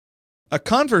A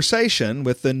conversation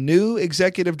with the new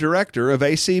executive director of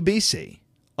ACBC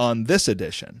on this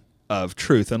edition of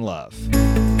Truth and Love.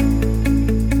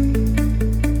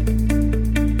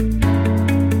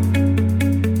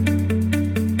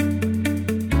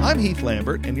 I'm Heath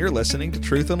Lambert, and you're listening to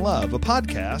Truth and Love, a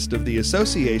podcast of the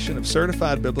Association of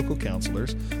Certified Biblical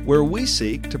Counselors, where we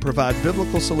seek to provide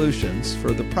biblical solutions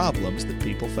for the problems that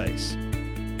people face.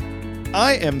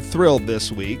 I am thrilled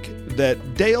this week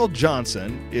that Dale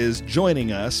Johnson is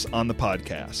joining us on the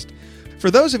podcast.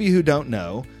 For those of you who don't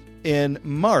know, in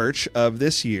March of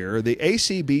this year, the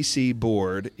ACBC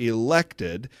board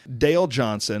elected Dale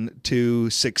Johnson to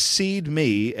succeed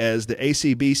me as the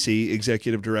ACBC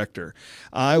executive director.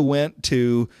 I went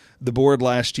to the board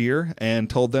last year and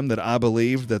told them that I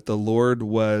believed that the Lord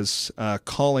was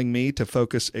calling me to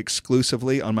focus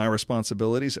exclusively on my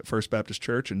responsibilities at First Baptist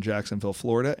Church in Jacksonville,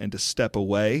 Florida, and to step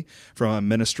away from a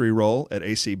ministry role at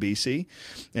ACBC.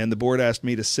 And the board asked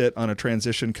me to sit on a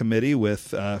transition committee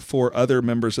with 4 other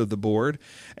members of the board.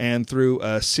 And through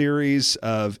a series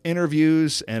of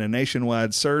interviews and a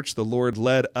nationwide search, the Lord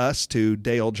led us to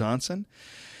Dale Johnson.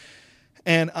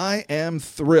 And I am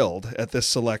thrilled at this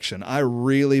selection. I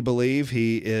really believe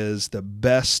he is the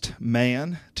best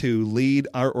man to lead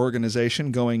our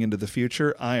organization going into the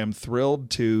future. I am thrilled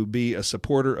to be a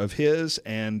supporter of his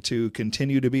and to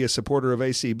continue to be a supporter of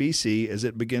ACBC as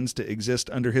it begins to exist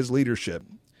under his leadership.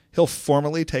 He'll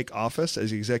formally take office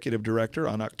as executive director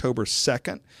on October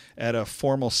 2nd at a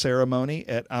formal ceremony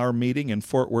at our meeting in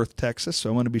Fort Worth, Texas. So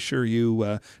I want to be sure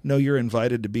you know you're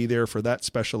invited to be there for that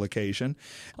special occasion.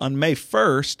 On May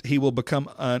 1st, he will become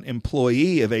an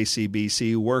employee of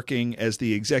ACBC, working as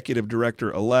the executive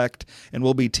director-elect, and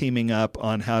we'll be teaming up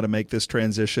on how to make this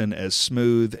transition as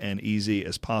smooth and easy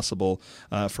as possible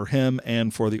for him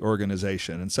and for the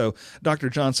organization. And so, Dr.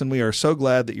 Johnson, we are so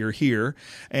glad that you're here.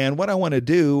 And what I want to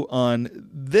do on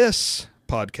this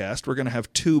podcast, we're going to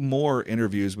have 2 more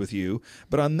interviews with you,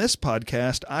 but on this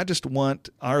podcast, I just want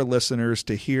our listeners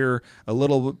to hear a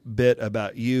little bit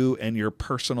about you and your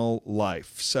personal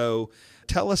life. So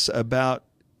tell us about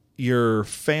your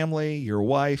family, your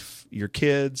wife, your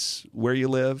kids, where you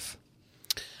live.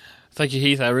 Thank you,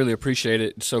 Heath. I really appreciate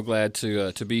it. So glad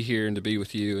to be here and to be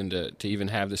with you, and to even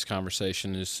have this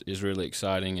conversation is really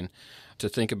exciting. And to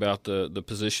think about the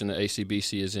position that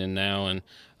ACBC is in now, and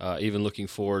even looking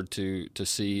forward to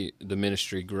see the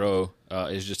ministry grow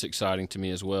is just exciting to me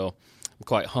as well. I'm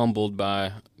quite humbled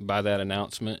by that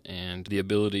announcement and the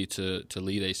ability to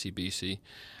lead ACBC.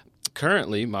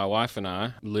 Currently, my wife and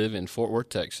I live in Fort Worth,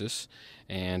 Texas,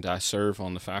 and I serve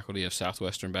on the faculty of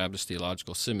Southwestern Baptist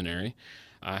Theological Seminary.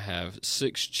 I have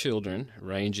 6 children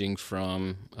ranging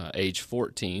from age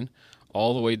 14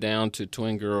 all the way down to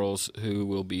twin girls who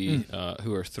will be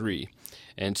who are 3,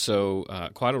 and so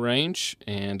quite a range.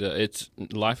 And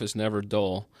life is never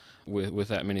dull with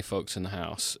that many folks in the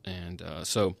house, and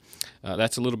so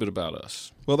that's a little bit about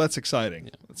us. Well, that's exciting.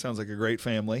 Yeah. It sounds like a great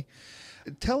family.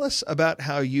 Tell us about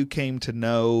how you came to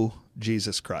know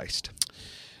Jesus Christ.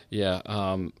 Yeah.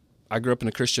 I grew up in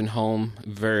a Christian home,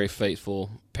 very faithful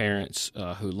parents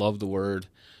who loved the Word,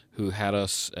 who had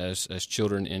us as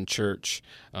children in church.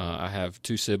 I have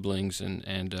 2 siblings,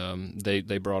 and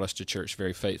they brought us to church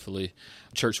very faithfully.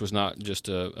 Church was not just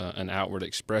an outward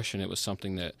expression; it was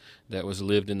something that was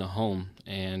lived in the home.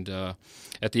 And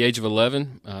at the age of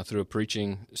 11, through a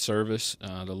preaching service,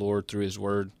 the Lord, through His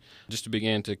Word, just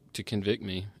began to convict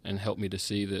me and help me to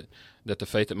see that the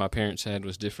faith that my parents had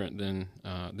was different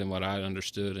than what I had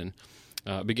understood, and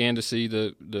began to see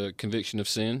the conviction of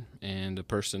sin and the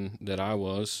person that I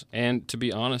was, and to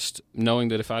be honest, knowing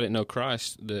that if I didn't know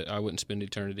Christ, that I wouldn't spend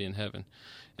eternity in heaven.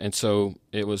 And so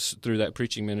it was through that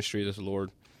preaching ministry that the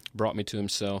Lord brought me to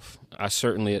Himself. I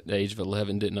certainly at the age of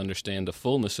 11 didn't understand the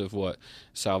fullness of what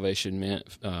salvation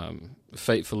meant.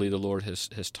 Faithfully, the Lord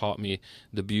has taught me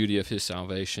the beauty of His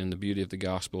salvation, the beauty of the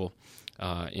gospel,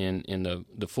 in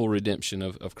the full redemption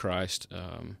of Christ.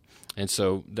 And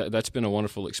so that's been a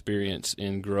wonderful experience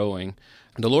in growing.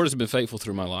 The Lord has been faithful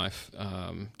through my life,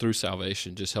 through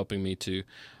salvation, just helping me to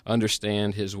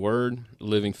understand His Word,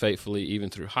 living faithfully even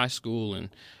through high school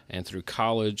and through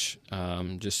college.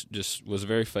 Just was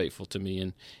very faithful to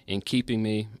me in keeping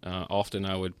me. Often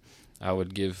I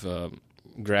would give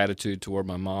gratitude toward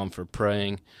my mom for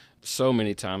praying. So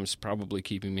many times probably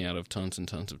keeping me out of tons and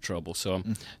tons of trouble. So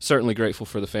I'm certainly grateful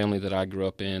for the family that I grew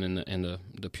up in and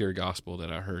the pure gospel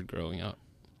that I heard growing up.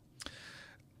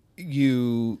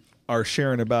 You are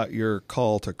sharing about your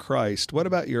call to Christ, what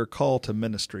about your call to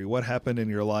ministry? What happened in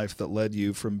your life that led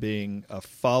you from being a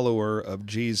follower of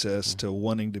Jesus to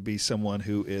wanting to be someone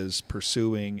who is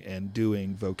pursuing and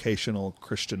doing vocational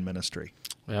Christian ministry?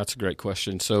 Yeah, that's a great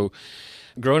question. So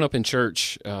growing up in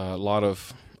church, a lot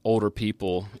of older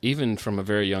people, even from a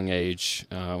very young age,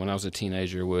 when I was a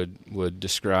teenager, would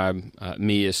describe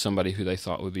me as somebody who they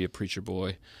thought would be a preacher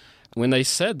boy. When they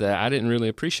said that, I didn't really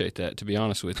appreciate that, to be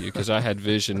honest with you, because I had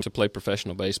vision to play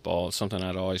professional baseball. It's something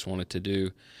I'd always wanted to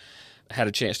do. I had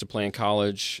a chance to play in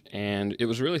college, and it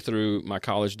was really through my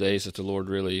college days that the Lord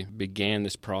really began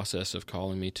this process of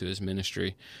calling me to His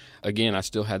ministry. Again, I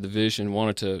still had the vision,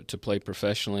 wanted to play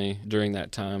professionally during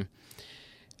that time.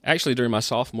 Actually, during my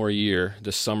sophomore year,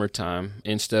 the summertime,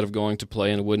 instead of going to play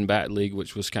in a wooden bat league,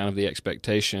 which was kind of the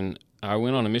expectation, I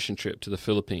went on a mission trip to the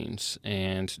Philippines,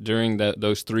 and during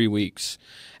those 3 weeks,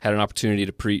 had an opportunity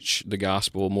to preach the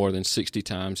gospel more than 60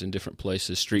 times in different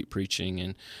places, street preaching,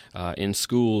 and in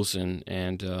schools and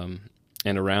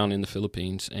around in the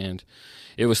Philippines. And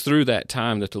it was through that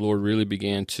time that the Lord really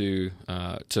began to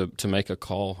make a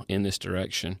call in this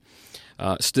direction.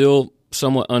 Still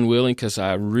somewhat unwilling, because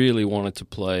I really wanted to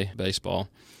play baseball.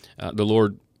 The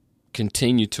Lord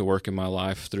continued to work in my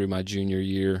life through my junior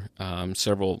year.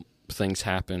 Several things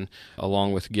happened,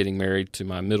 along with getting married to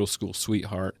my middle school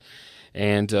sweetheart.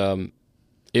 And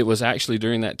it was actually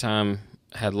during that time,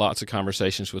 had lots of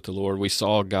conversations with the Lord. We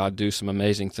saw God do some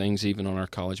amazing things even on our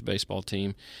college baseball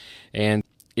team. And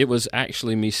it was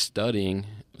actually me studying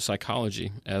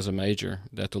psychology as a major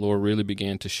that the Lord really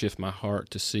began to shift my heart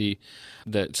to see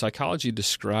that psychology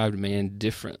described man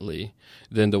differently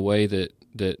than the way that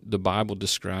the Bible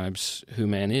describes who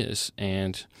man is.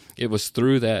 And it was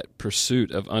through that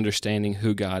pursuit of understanding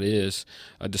who God is,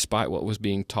 despite what was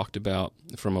being talked about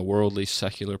from a worldly,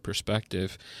 secular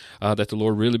perspective, that the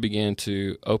Lord really began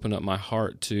to open up my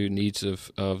heart to needs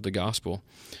of the gospel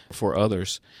for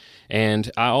others.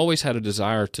 And I always had a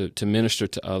desire to minister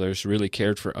to others, really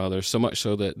cared for others, so much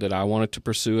so that I wanted to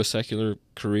pursue a secular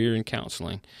career in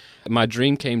counseling. My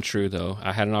dream came true, though.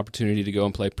 I had an opportunity to go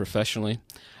and play professionally.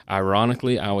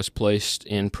 Ironically, I was placed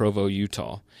in Provo,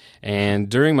 Utah. And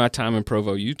during my time in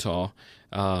Provo, Utah,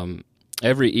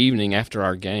 every evening after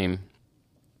our game,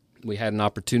 we had an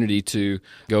opportunity to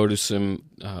go to some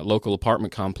local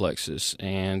apartment complexes,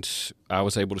 and I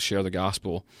was able to share the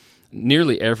gospel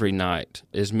nearly every night,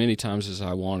 as many times as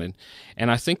I wanted. And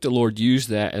I think the Lord used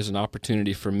that as an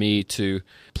opportunity for me to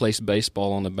place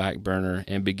baseball on the back burner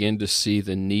and begin to see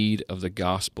the need of the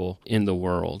gospel in the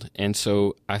world. And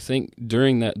so I think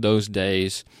during those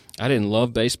days, I didn't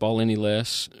love baseball any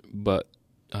less, but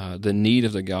the need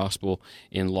of the gospel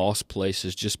in lost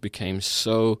places just became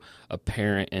so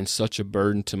apparent and such a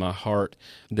burden to my heart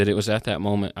that it was at that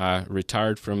moment I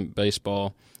retired from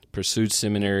baseball, pursued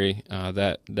seminary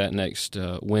that next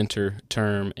winter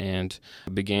term, and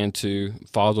began to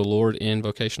follow the Lord in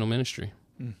vocational ministry.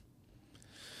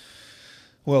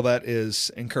 Well, that is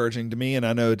encouraging to me, and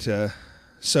I know to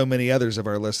so many others of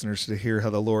our listeners, to hear how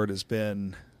the Lord has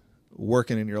been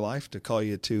working in your life to call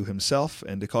you to Himself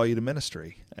and to call you to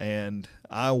ministry. And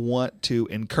I want to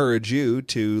encourage you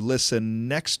to listen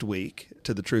next week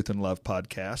to the Truth and Love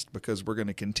podcast, because we're going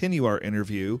to continue our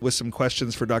interview with some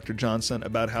questions for Dr. Johnson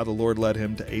about how the Lord led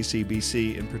him to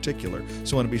ACBC in particular.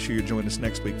 So I want to be sure you join us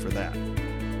next week for that.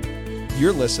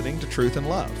 You're listening to Truth and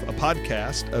Love, a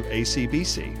podcast of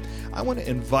ACBC. I want to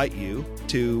invite you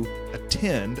to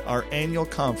attend our annual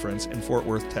conference in Fort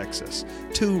Worth, Texas.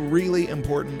 2 really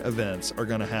important events are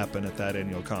going to happen at that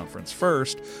annual conference.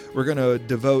 First, we're going to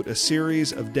devote a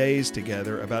series of days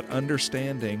together about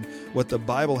understanding what the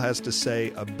Bible has to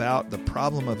say about the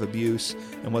problem of abuse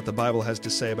and what the Bible has to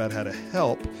say about how to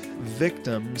help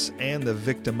victims and the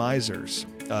victimizers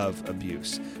of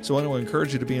abuse. So I want to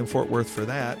encourage you to be in Fort Worth for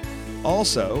that.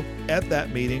 Also, at that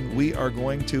meeting, we are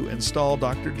going to install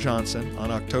Dr. Johnson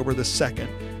on October the 2nd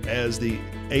as the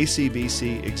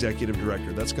ACBC Executive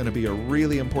Director. That's going to be a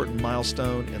really important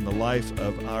milestone in the life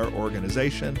of our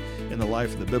organization, in the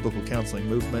life of the biblical counseling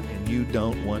movement, and you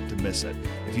don't want to miss it.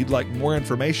 If you'd like more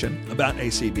information about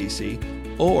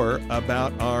ACBC or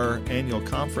about our annual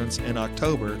conference in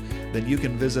October, then you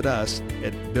can visit us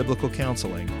at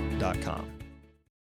biblicalcounseling.com.